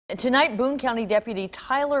Tonight, Boone County Deputy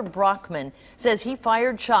Tyler Brockman says he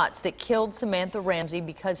fired shots that killed Samantha Ramsey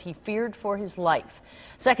because he feared for his life.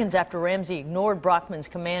 Seconds after Ramsey ignored Brockman's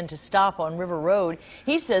command to stop on River Road,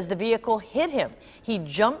 he says the vehicle hit him. He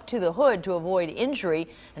jumped to the hood to avoid injury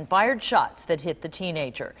and fired shots that hit the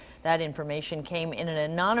teenager. That information came in an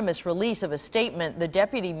anonymous release of a statement the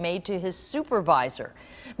deputy made to his supervisor.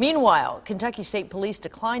 Meanwhile, Kentucky State Police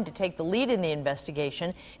declined to take the lead in the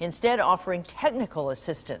investigation, instead offering technical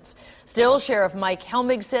assistance. Still, Sheriff Mike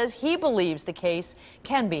Helmig says he believes the case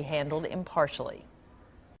can be handled impartially.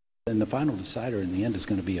 And the final decider in the end is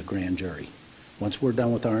going to be a grand jury. Once we're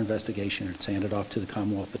done with our investigation, it's handed off to the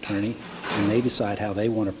Commonwealth Attorney, and they decide how they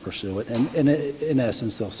want to pursue it. And in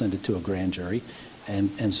essence, they'll send it to a grand jury,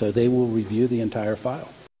 and so they will review the entire file.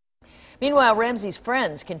 Meanwhile, Ramsey's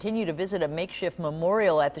friends continue to visit a makeshift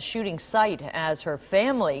memorial at the shooting site as her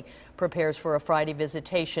family prepares for a Friday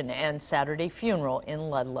visitation and Saturday funeral in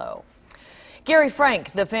Ludlow. Gary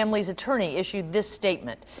Frank, the family's attorney, issued this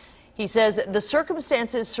statement. He says the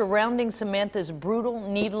circumstances surrounding Samantha's brutal,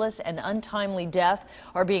 needless, and untimely death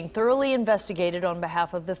are being thoroughly investigated on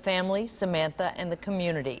behalf of the family, Samantha, and the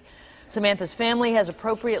community. Samantha's family has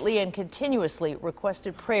appropriately and continuously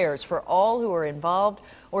requested prayers for all who are involved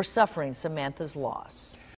or suffering Samantha's loss.